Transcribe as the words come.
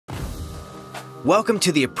Welcome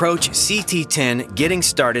to the Approach CT10 Getting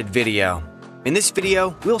Started video. In this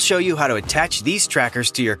video, we'll show you how to attach these trackers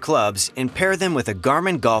to your clubs and pair them with a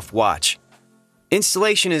Garmin golf watch.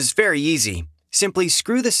 Installation is very easy. Simply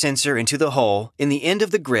screw the sensor into the hole in the end of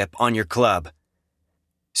the grip on your club.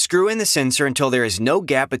 Screw in the sensor until there is no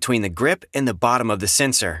gap between the grip and the bottom of the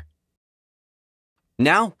sensor.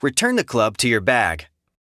 Now, return the club to your bag.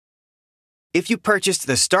 If you purchased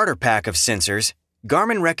the starter pack of sensors,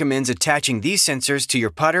 Garmin recommends attaching these sensors to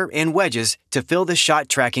your putter and wedges to fill the shot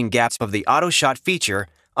tracking gaps of the auto shot feature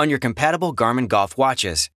on your compatible Garmin golf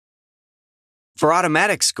watches. For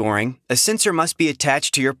automatic scoring, a sensor must be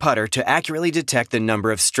attached to your putter to accurately detect the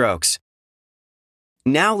number of strokes.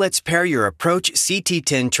 Now let's pair your Approach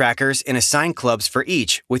CT10 trackers and assign clubs for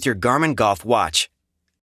each with your Garmin golf watch.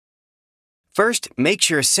 First, make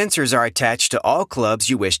sure sensors are attached to all clubs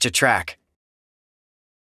you wish to track.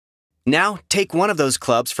 Now, take one of those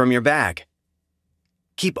clubs from your bag.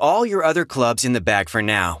 Keep all your other clubs in the bag for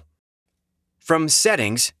now. From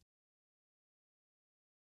Settings,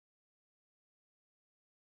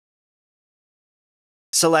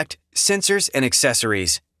 select Sensors and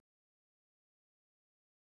Accessories.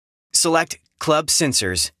 Select Club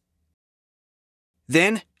Sensors.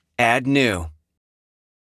 Then, Add New.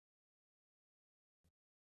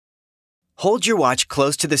 Hold your watch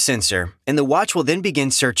close to the sensor, and the watch will then begin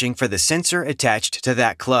searching for the sensor attached to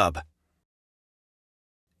that club.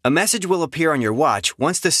 A message will appear on your watch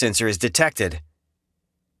once the sensor is detected.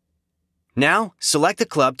 Now, select the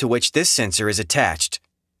club to which this sensor is attached.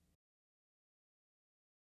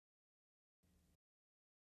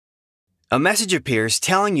 A message appears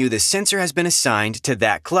telling you the sensor has been assigned to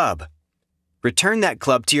that club. Return that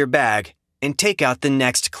club to your bag and take out the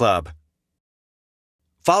next club.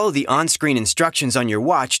 Follow the on-screen instructions on your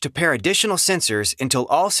watch to pair additional sensors until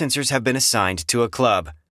all sensors have been assigned to a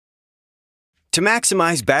club. To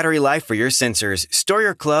maximize battery life for your sensors, store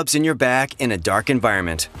your clubs in your bag in a dark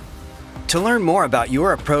environment. To learn more about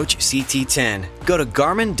your Approach CT10, go to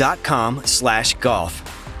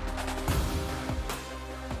garmin.com/golf.